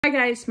Hi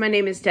guys, my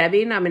name is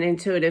Debbie and I'm an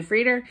intuitive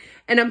reader,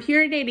 and I'm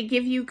here today to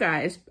give you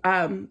guys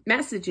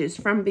messages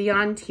from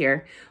beyond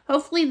here.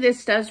 Hopefully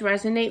this does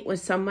resonate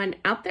with someone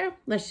out there.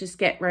 Let's just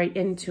get right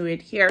into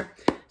it here.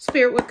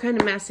 Spirit, what kind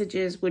of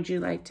messages would you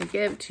like to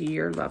give to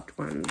your loved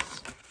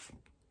ones?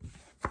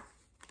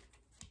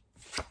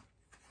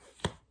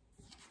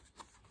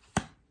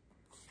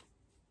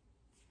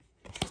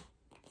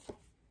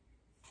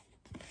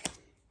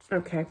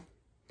 Okay.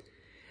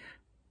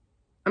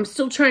 I'm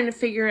still trying to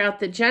figure out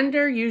the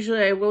gender.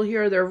 Usually I will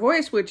hear their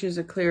voice, which is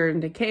a clear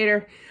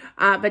indicator,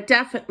 but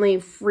definitely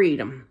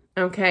freedom,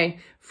 okay?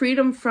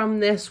 Freedom from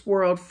this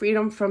world,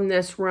 freedom from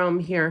this realm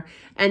here,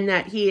 and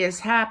that he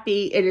is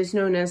happy. It is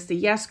known as the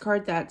Yes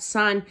card, that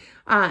sun,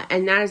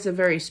 and that is a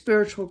very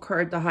spiritual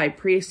card, the High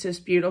Priestess,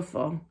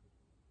 beautiful.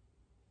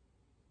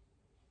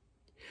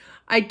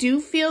 I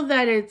do feel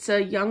that it's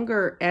a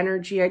younger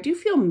energy. I do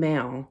feel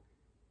male.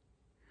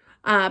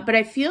 But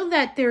I feel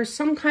that there's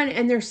some kind of,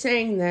 and they're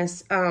saying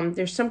this,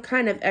 there's some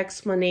kind of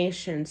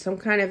explanation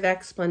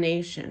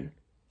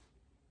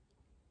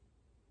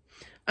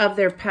of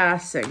their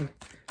passing.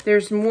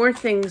 There's more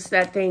things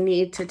that they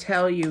need to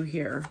tell you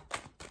here.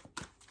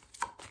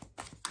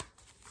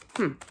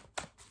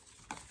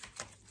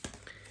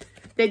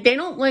 They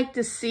don't like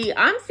to see,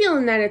 I'm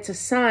feeling that it's a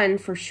son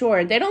for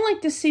sure. They don't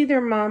like to see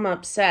their mom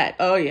upset.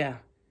 Oh yeah.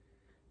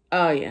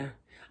 Oh yeah.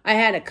 I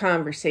had a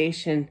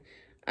conversation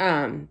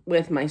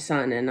with my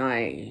son,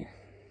 and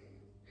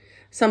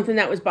something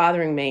that was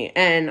bothering me,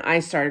 and I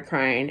started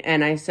crying,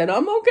 and I said,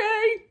 I'm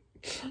okay.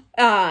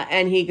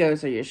 And he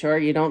goes, are you sure?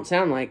 You don't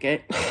sound like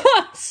it.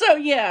 So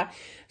yeah,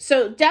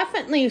 so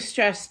definitely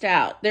stressed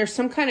out. There's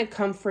some kind of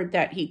comfort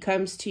that he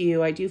comes to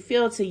you. I do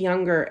feel it's a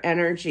younger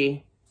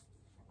energy.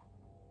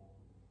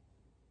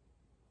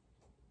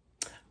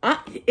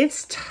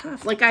 It's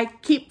tough. Like I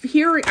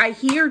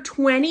hear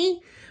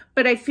 20,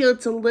 but I feel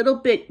it's a little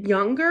bit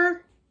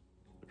younger.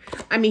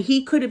 I mean,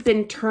 he could have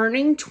been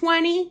turning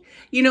 20,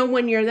 you know,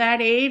 when you're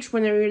that age,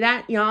 when you're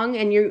that young,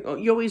 and you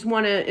always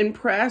want to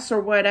impress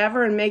or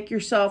whatever and make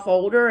yourself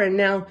older. And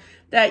now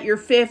that you're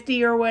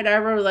 50 or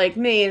whatever, like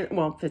me,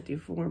 well,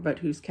 54, but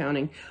who's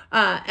counting?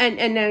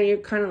 And now you're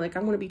kind of like, I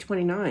want to be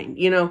 29,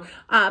 you know,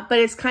 but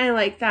it's kind of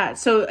like that.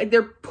 So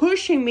they're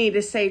pushing me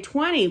to say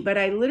 20, but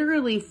I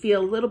literally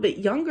feel a little bit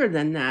younger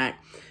than that.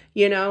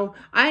 You know,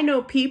 I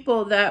know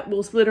people that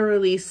will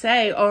literally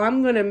say,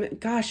 oh,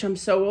 gosh, I'm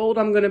so old.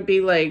 I'm going to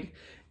be like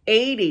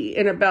 80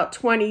 in about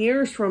 20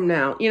 years from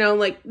now. You know,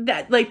 like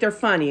that, like they're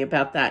funny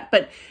about that.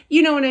 But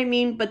you know what I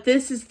mean? But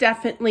this is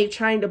definitely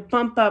trying to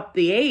bump up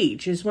the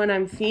age is what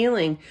I'm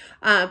feeling.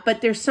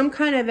 But there's some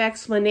kind of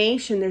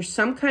explanation. There's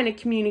some kind of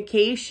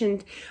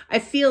communication. I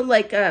feel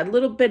like a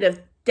little bit of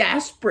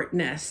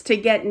desperateness to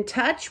get in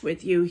touch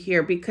with you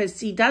here, because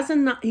he does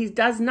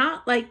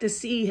not like to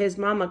see his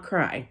mama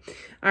cry.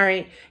 All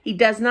right. He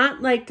does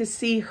not like to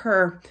see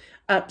her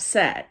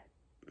upset.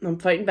 I'm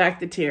fighting back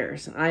the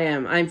tears.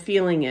 I'm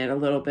feeling it a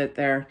little bit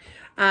there.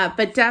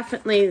 But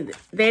definitely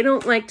they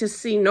don't like to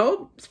see,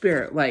 no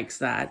spirit likes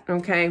that.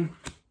 Okay.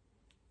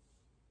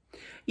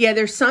 Yeah.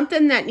 There's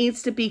something that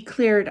needs to be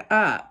cleared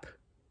up.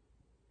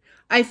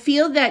 I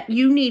feel that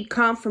you need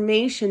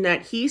confirmation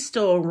that he's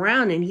still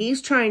around and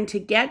he's trying to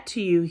get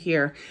to you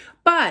here.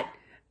 But,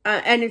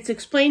 and it's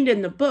explained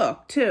in the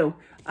book too,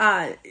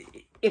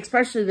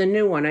 especially the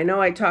new one. I know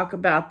I talk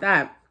about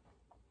that.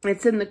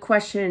 It's in the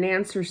question and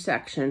answer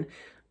section,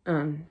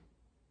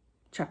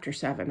 chapter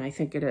 7, I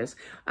think it is.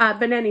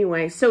 But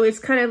anyway, so it's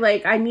kind of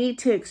like, I need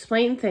to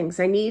explain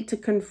things. I need to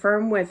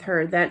confirm with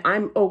her that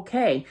I'm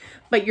okay.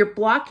 But you're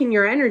blocking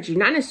your energy.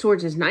 Nine of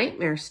Swords is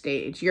nightmare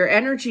stage. Your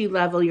energy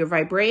level, your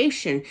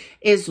vibration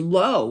is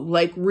low,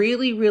 like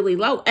really, really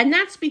low. And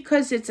that's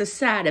because it's a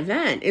sad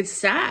event. It's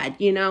sad,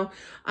 you know,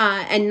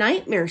 and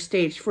nightmare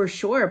stage for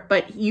sure.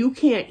 But you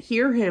can't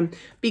hear him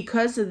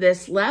because of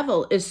this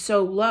level is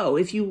so low.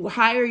 If you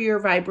higher your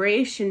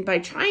vibration by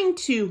trying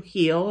to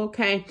heal,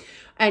 okay,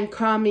 and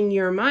calming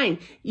your mind,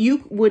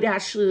 you would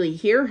actually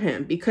hear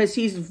him, because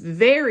he's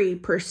very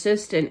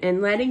persistent and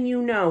letting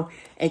you know,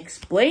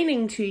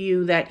 explaining to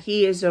you that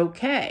he is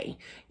okay.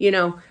 You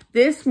know,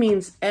 this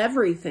means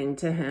everything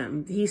to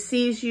him. He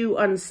sees you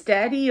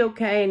unsteady,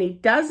 okay, and he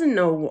does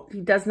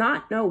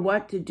not know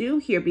what to do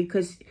here,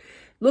 because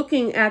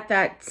looking at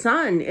that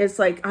sun is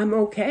like, I'm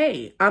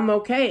okay.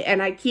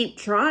 And I keep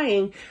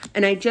trying,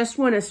 and I just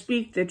want to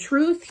speak the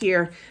truth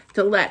here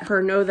to let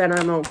her know that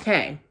I'm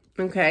okay.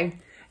 Okay.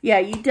 Yeah,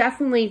 you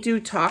definitely do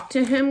talk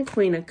to him.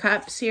 Queen of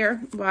Cups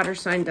here. Water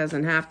sign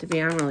doesn't have to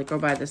be. I don't really go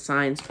by the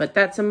signs, but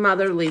that's a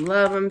motherly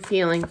love I'm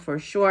feeling for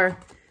sure.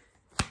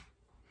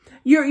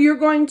 You're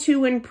going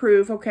to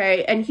improve,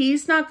 okay? And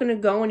he's not going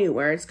to go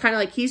anywhere. It's kind of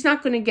like he's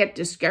not going to get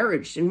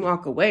discouraged and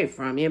walk away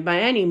from you by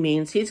any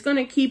means. He's going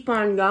to keep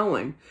on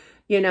going.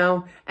 You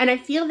know, and I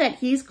feel that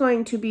he's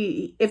going to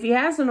be, if he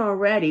hasn't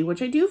already,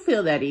 which I do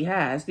feel that he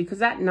has, because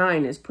that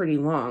 9 is pretty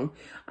long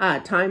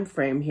time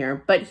frame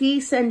here, but he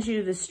sends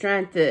you the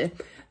strength,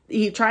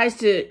 he tries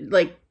to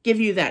like give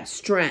you that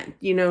strength,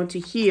 you know, to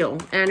heal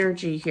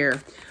energy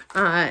here,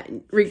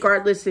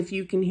 regardless if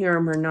you can hear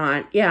him or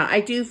not. Yeah,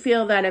 I do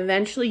feel that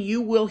eventually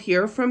you will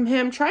hear from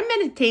him. Try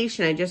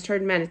meditation. I just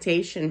heard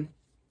meditation.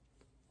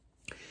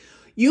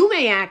 You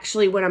may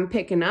actually, what I'm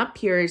picking up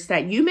here is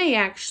that you may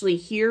actually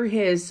hear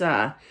his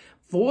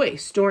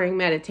voice during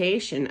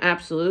meditation.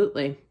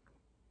 Absolutely.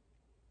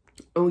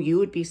 Oh, you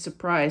would be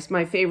surprised.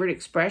 My favorite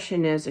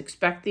expression is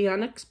expect the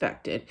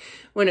unexpected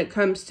when it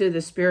comes to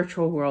the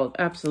spiritual world.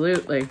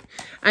 Absolutely.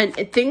 And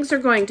things are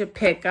going to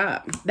pick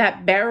up.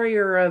 That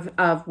barrier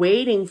of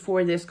waiting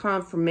for this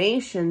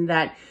confirmation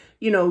that,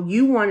 you know,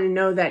 you want to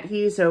know that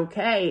he's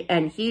okay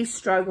and he's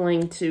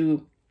struggling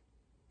to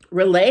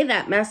relay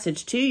that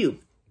message to you.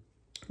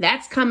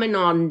 That's coming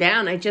on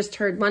down. I just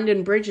heard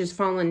London Bridge is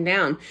falling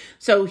down.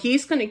 So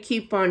he's going to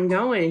keep on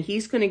going.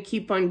 He's going to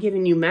keep on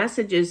giving you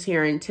messages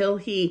here until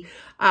he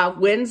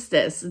wins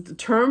this.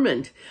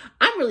 Determined.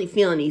 I'm really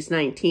feeling he's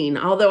 19.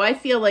 Although I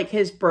feel like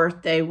his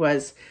birthday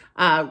was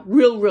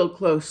real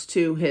close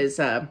to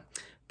his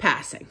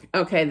passing.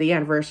 Okay, the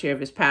anniversary of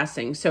his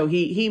passing. So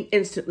he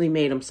instantly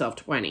made himself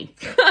 20.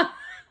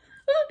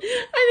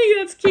 I think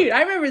that's cute.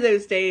 I remember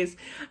those days,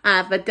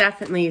 but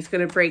definitely he's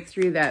going to break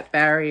through that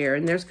barrier,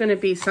 and there's going to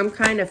be some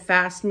kind of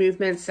fast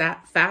movements,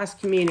 fast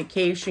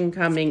communication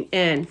coming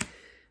in.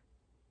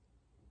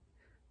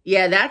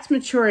 Yeah, that's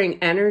maturing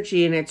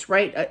energy, and it's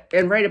right,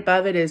 and right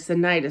above it is the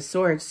Knight of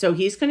Swords. So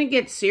he's going to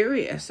get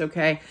serious,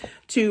 okay,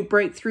 to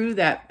break through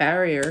that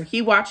barrier.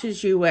 He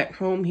watches you at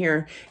home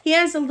here. He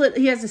has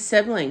a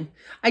sibling.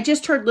 I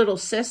just heard little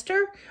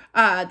sister.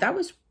 That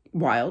was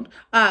wild.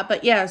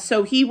 But yeah,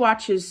 so he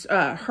watches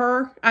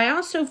her. I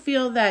also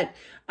feel that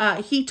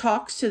he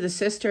talks to the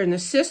sister, and the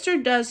sister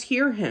does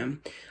hear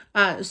him.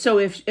 So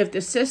if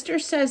the sister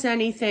says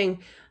anything,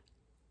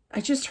 I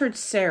just heard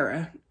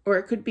Sarah, or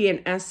it could be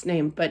an S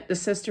name, but the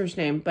sister's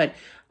name, but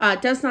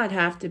it does not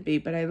have to be,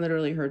 but I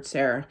literally heard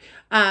Sarah.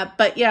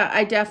 But yeah,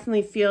 I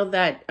definitely feel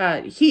that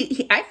I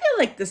feel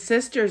like the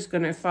sister's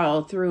going to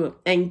follow through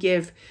and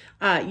give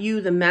you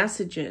the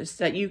messages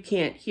that you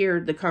can't hear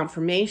the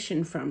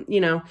confirmation from,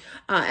 you know,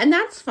 and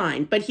that's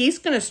fine, but he's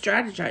going to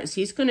strategize.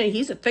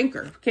 He's a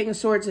thinker. King of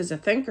Swords is a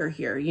thinker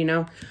here, you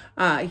know,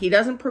 he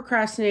doesn't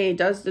procrastinate, he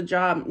does the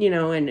job, you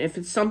know, and if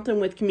it's something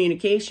with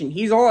communication,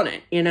 he's on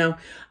it, you know,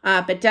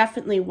 but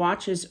definitely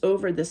watches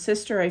over the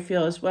sister, I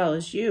feel, as well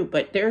as you,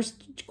 but there's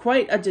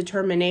quite a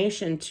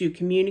determination to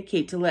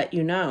communicate, to let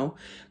you know,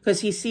 because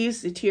he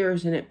sees the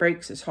tears and it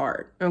breaks his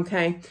heart.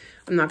 Okay,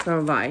 I'm not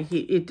gonna lie,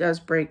 it does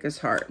break his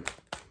heart.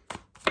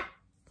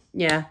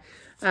 Yeah,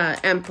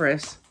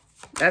 Empress,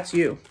 that's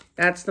you.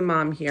 That's the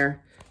mom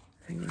here.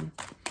 Hang on.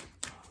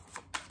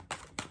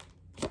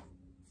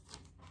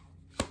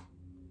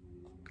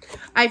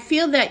 I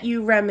feel that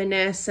you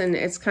reminisce, and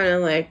it's kind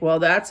of like, well,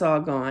 that's all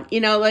gone.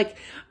 You know, like,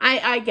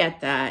 I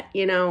get that,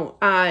 you know,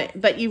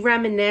 but you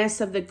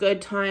reminisce of the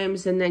good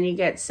times, and then you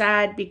get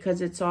sad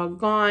because it's all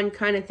gone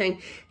kind of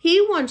thing.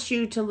 He wants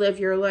you to live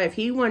your life.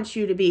 He wants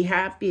you to be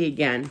happy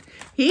again.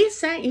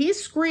 He's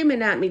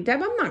screaming at me,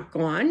 Deb, I'm not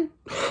gone.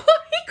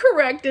 He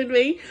corrected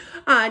me.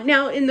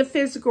 Now, in the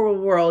physical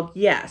world,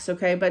 yes,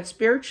 okay, but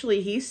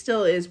spiritually, he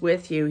still is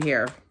with you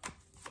here.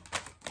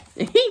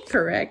 He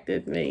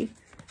corrected me.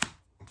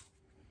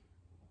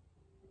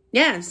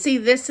 Yeah, see,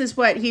 this is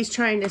what he's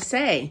trying to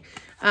say.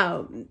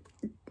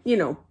 You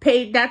know,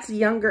 that's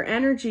younger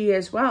energy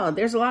as well.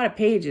 There's a lot of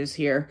pages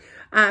here.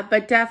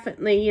 But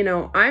definitely, you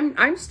know,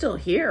 I'm still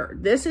here.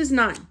 This is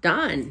not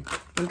done,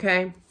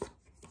 okay?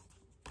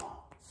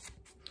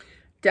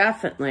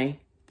 Definitely.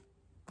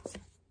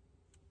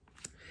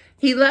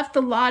 He left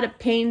a lot of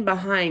pain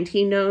behind.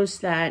 He knows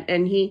that,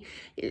 and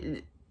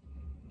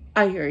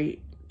I hear you.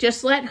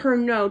 Just let her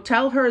know,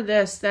 tell her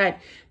this, that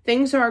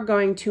things are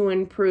going to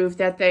improve,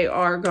 that they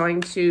are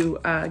going to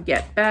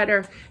get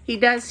better. He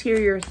does hear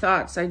your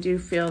thoughts. I do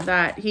feel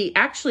that. He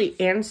actually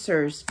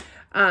answers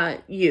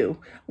you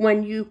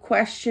when you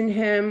question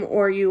him,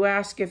 or you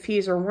ask if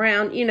he's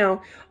around, you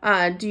know,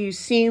 do you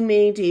see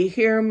me? Do you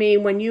hear me?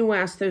 When you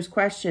ask those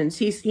questions,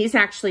 he's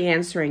actually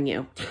answering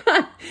you.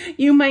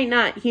 You might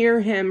not hear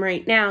him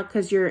right now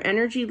because your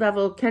energy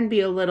level can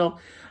be a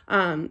little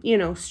you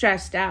know,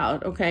 stressed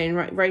out, okay,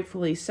 and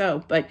rightfully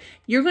so, but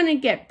you're going to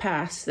get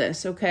past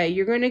this, okay?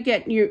 You're going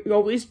to you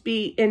always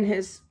be in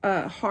his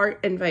heart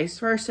and vice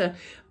versa,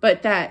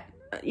 but that,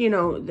 you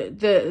know,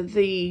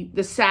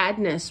 the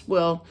sadness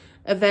will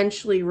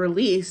eventually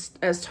release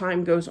as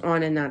time goes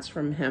on, and that's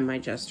from him, I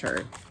just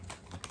heard.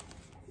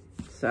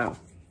 So,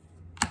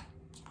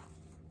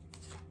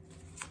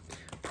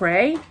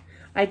 pray?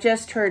 I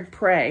just heard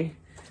pray.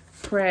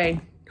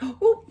 Pray.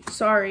 Oh,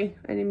 sorry,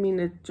 I didn't mean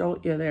to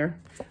jolt you there.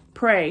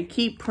 Pray.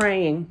 Keep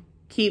praying.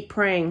 Keep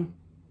praying.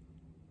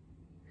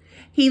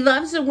 He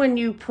loves it when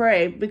you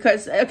pray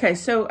because, okay,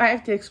 so I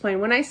have to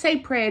explain. When I say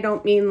pray, I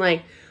don't mean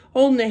like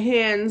holding the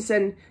hands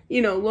and,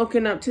 you know,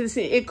 looking up to the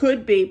scene. It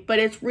could be, but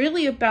it's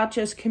really about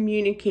just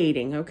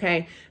communicating,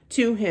 okay,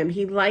 to him.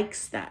 He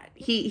likes that.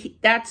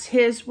 That's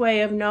his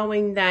way of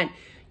knowing that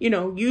you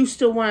know, you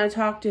still want to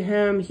talk to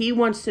him. He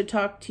wants to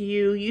talk to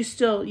you.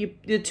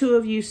 The two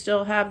of you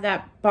still have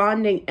that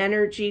bonding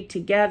energy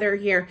together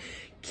here.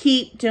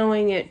 Keep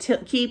doing it.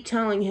 Keep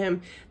telling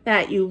him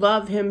that you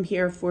love him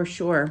here for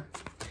sure.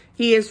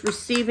 He is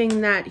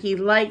receiving that. He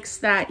likes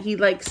that. He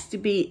likes to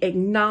be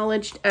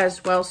acknowledged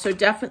as well. So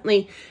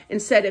definitely,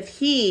 instead of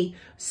he,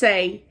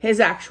 say his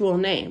actual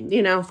name,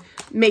 you know,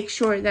 make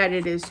sure that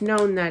it is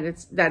known that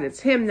it's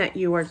him that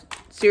you are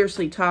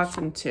seriously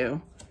talking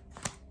to.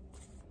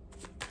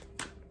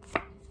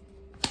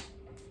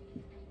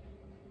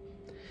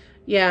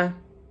 Yeah.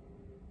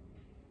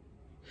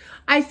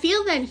 I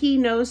feel that he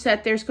knows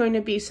that there's going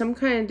to be some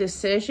kind of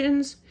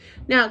decisions.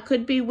 Now, it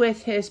could be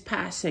with his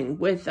passing,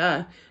 with,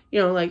 you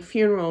know, like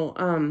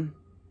funeral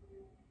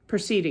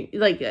proceeding,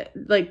 like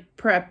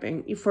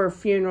prepping for a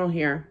funeral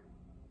here,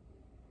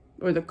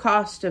 or the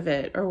cost of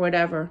it, or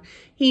whatever.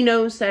 He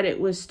knows that it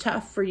was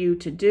tough for you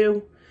to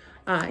do.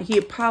 He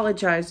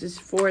apologizes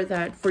for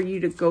that, for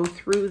you to go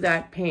through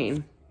that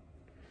pain.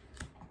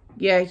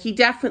 Yeah, he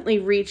definitely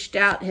reached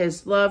out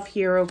his love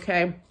here,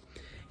 okay?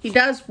 He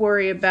does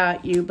worry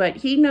about you, but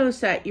he knows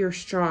that you're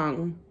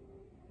strong.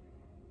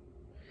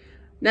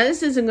 Now,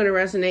 this isn't going to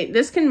resonate.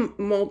 This can,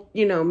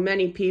 you know,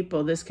 many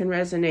people this can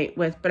resonate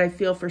with, but I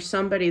feel for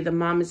somebody, the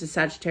mom is a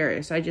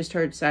Sagittarius. I just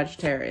heard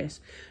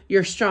Sagittarius.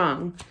 You're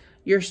strong.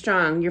 You're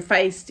strong. You're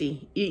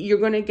feisty. You're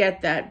going to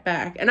get that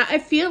back. And I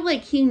feel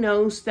like he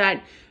knows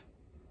that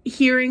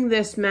hearing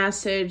this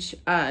message,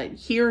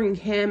 hearing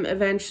him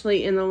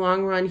eventually in the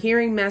long run,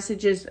 hearing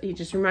messages, he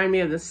just reminded me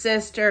of the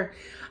sister.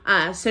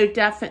 So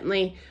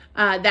definitely,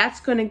 that's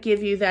going to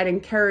give you that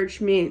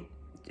encouragement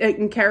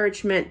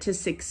to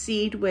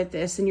succeed with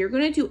this. And you're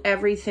going to do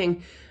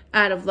everything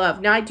out of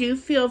love. Now, I do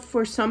feel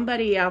for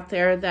somebody out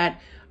there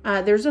that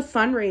there's a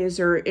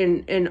fundraiser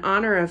in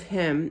honor of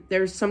him.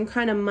 There's some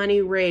kind of money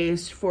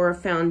raised for a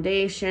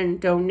foundation,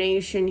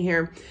 donation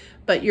here.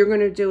 But you're going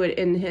to do it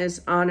in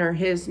his honor,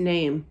 his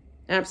name.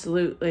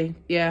 Absolutely.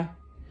 Yeah.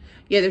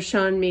 Yeah, they're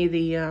showing me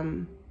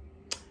the...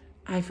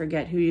 I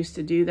forget who used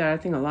to do that. I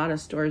think a lot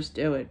of stores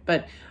do it.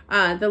 But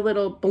the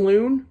little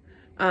balloon,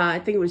 I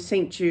think it was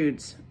St.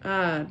 Jude's.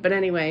 But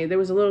anyway, there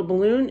was a little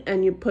balloon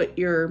and you put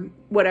your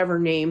whatever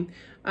name.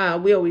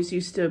 We always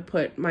used to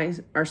put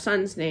our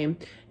son's name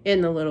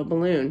in the little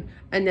balloon.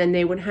 And then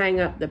they would hang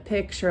up the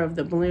picture of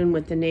the balloon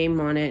with the name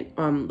on it,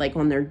 like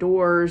on their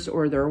doors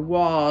or their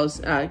walls.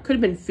 It could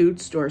have been food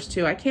stores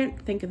too. I can't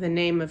think of the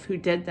name of who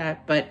did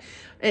that, but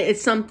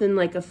it's something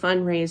like a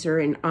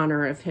fundraiser in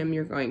honor of him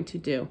you're going to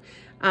do.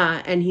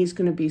 And he's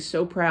going to be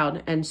so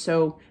proud and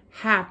so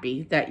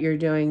happy that you're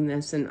doing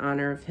this in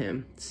honor of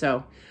him.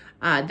 So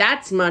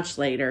that's much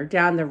later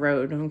down the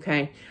road,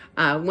 okay?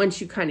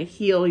 Once you kind of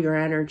heal your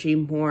energy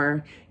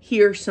more,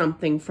 hear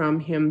something from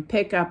him,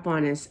 pick up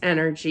on his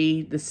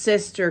energy, the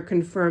sister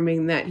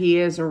confirming that he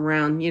is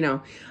around, you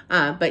know.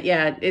 But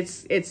yeah,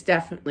 it's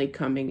definitely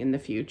coming in the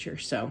future.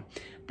 So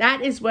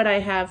that is what I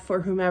have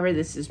for whomever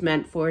this is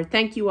meant for.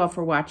 Thank you all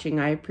for watching.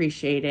 I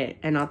appreciate it.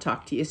 And I'll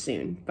talk to you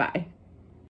soon. Bye.